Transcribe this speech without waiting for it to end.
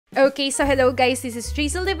Okay, so hello guys, this is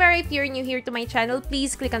Jhazel de Vera. If you're new here to my channel,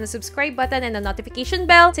 please click on the subscribe button and the notification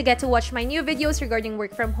bell to get to watch my new videos regarding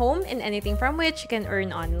work from home and anything from which you can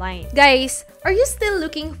earn online. Guys, are you still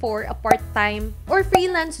looking for a part-time or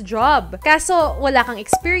freelance job? Kaso wala kang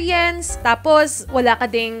experience, tapos wala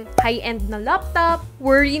ka ding high-end na laptop?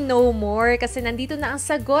 Worry no more kasi nandito na ang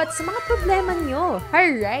sagot sa mga problema nyo.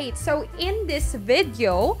 Alright, so in this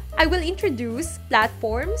video, I will introduce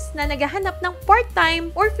platforms na naghahanap ng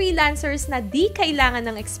part-time or freelancers na di kailangan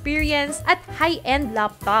ng experience at high-end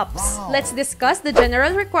laptops. Wow. Let's discuss the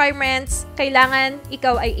general requirements. Kailangan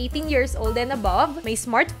ikaw ay 18 years old and above, may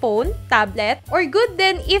smartphone, tablet, or good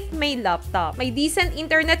din if may laptop. May decent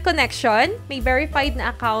internet connection, may verified na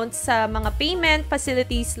account sa mga payment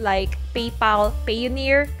facilities like PayPal,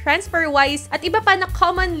 Payoneer, TransferWise, at iba pa na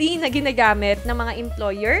commonly na ginagamit ng mga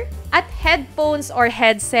employer, at headphones or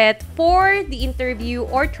headset for the interview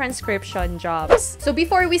or transcription jobs. So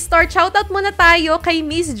before we start, shoutout muna tayo kay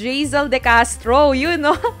Miss Jhazel de Castro. Yun,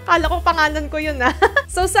 no? Kala ko pangalan ko yun, na.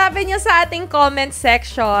 So sabi niya sa ating comment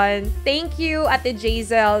section, thank you, Ate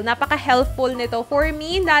Jhazel. Napaka-helpful nito for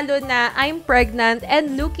me, lalo na I'm pregnant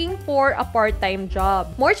and looking for a part-time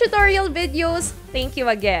job. More tutorial videos, thank you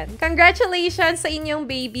again. Congratulations sa inyong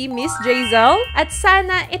baby, Miss Jhazel. At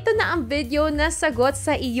sana ito na ang video na sagot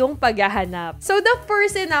sa iyong paghahanap. So the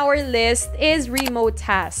first in our list is remote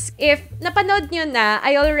task. If napanood nyo na,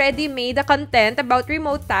 I already made a content about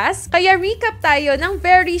remote task, kaya recap tayo ng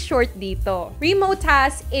very short dito. Remote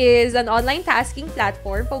task is an online tasking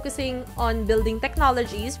platform focusing on building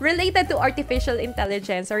technologies related to artificial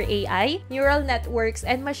intelligence or AI, neural networks,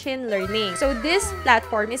 and machine learning. So this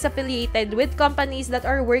platform is affiliated with companies that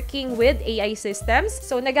are working with AI systems.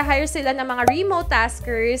 So nag-hire sila ng mga remote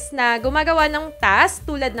taskers na gumagawa ng task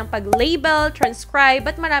tulad ng pag-label, transcribe,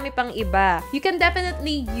 at marami pang iba. You can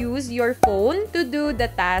definitely use your phone to do the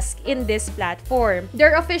task in this platform.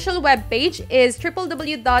 Their official webpage is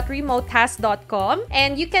www.remotetask.com,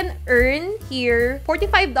 and you can earn here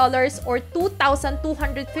 $45 or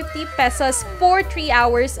 2,250 pesos for 3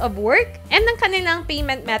 hours of work, and ang kanilang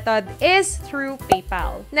payment method is through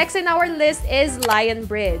PayPal. Next in our list is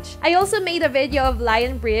Lionbridge. I also made a video of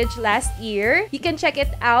Lionbridge last year. You can check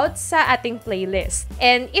it out sa ating playlist.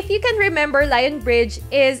 And if you can remember, Lionbridge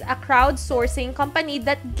is a crowdsourcing company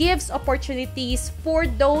that gives opportunities for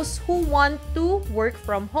those who want to work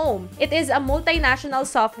from home. It is a multinational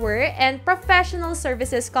software and professional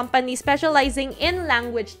services company specializing in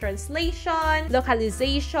language translation,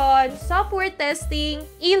 localization, software testing,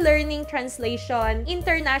 e-learning translation,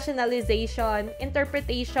 internationalization,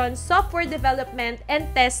 interpretation, software development and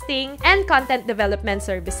testing, and content development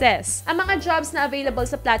services. Ang mga jobs na available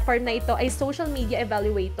sa platform na ito ay social media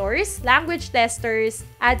evaluators, language testers,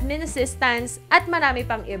 admin assistants, at marami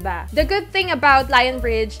pang iba. The good thing about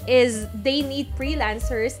Lionbridge is they need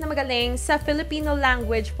freelancers na magaling sa Filipino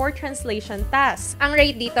language for translation tasks. Ang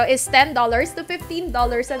rate dito is $10 to $15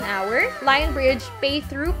 an hour. Lionbridge pay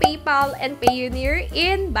through PayPal and Payoneer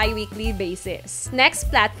in bi-weekly basis.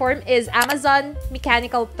 Next platform is Amazon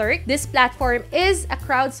Mechanical Turk. This platform is a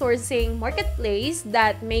crowdsourcing marketplace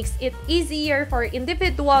that makes it easier for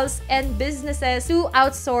individuals and businesses to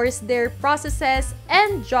outsource their processes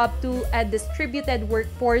and job to a distributed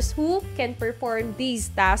workforce who can perform these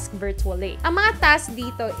tasks virtually. Ang mga tasks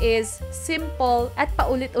dito is simple at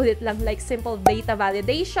paulit-ulit lang, like simple data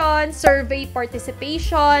validation, survey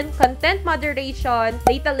participation, content moderation,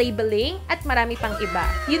 data labeling, at marami pang iba.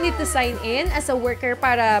 You need to sign in as a worker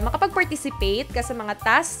para makapag-participate ka sa mga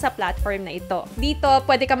tasks sa platform na ito. Dito,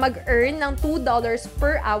 pwede ka mag-earn ng $2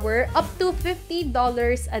 per hour up to $50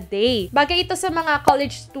 a day. Bagay ito sa mga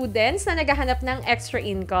college students na naghahanap ng extra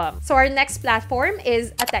income. So our next platform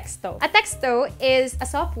is Atexto. Atexto is a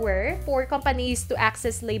software for companies to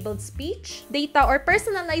access labeled speech, data, or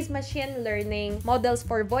personalized machine learning models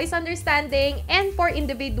for voice understanding, and for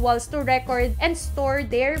individuals to record and store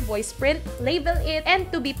their voice print, label it,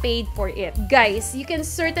 and to be paid for it. Guys, you can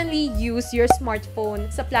certainly use your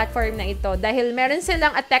smartphone sa platform na ito dahil meron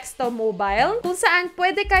silang Atexto mobile kung saan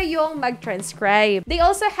pwede kayong mag-transcribe. They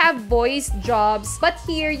also have voice jobs, but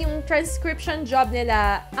here yung transcription job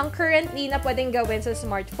nila ang currently na pwedeng gawin sa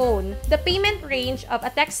smartphone. The payment range of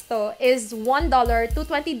Atexto is $1 to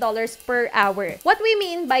 $20 per hour. What we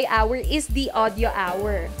mean by hour is the audio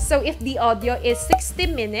hour. So if the audio is 60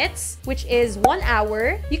 minutes, which is 1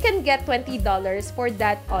 hour, you can get $20 for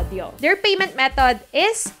that audio. Their payment method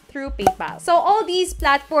is through PayPal. So all these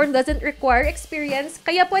platform doesn't require experience,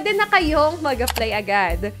 kaya pwede na kayong mag-apply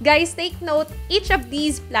agad. Guys, take note, each of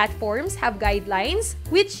these platforms have guidelines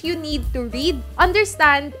which you need to read,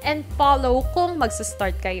 understand, and follow kung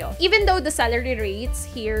magsa-start kayo. Even though the salary rates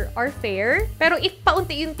here are fair, pero if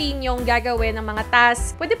paunti-unti yung gagawin ng mga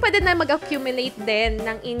tasks, pwede na mag-accumulate din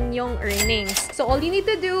ng inyong earnings. So all you need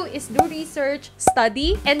to do is do research,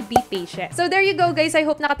 study, and be patient. So there you go guys, I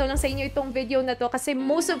hope nakatulong sa inyo itong video na to kasi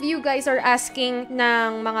most of you guys are asking ng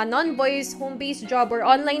mga non-voice, home-based job or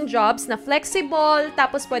online jobs na flexible,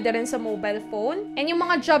 tapos pwede rin sa mobile phone. And yung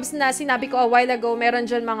mga jobs na sinabi ko a while ago, meron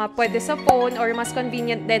dyan mga pwede sa phone or mas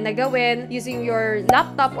convenient din na gawin using your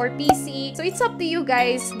laptop or PC. So it's up to you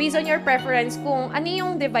guys based on your preference kung ano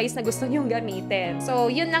yung device na gusto nyong gamitin. So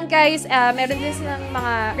yun lang guys, meron din silang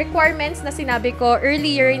mga requirements na sinabi ko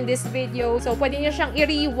earlier in this video. So pwede nyo siyang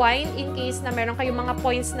i-rewind in case na meron kayong mga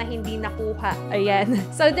points na hindi nakuha. Ayan.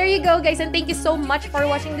 So there you go guys, and thank you so much for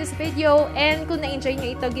watching this video. And kung na-enjoy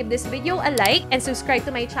nyo ito, give this video a like and subscribe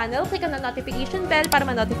to my channel. Click on the notification bell para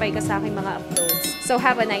ma-notify ka sa aking mga uploads. So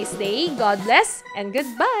have a nice day, God bless, and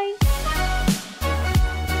goodbye!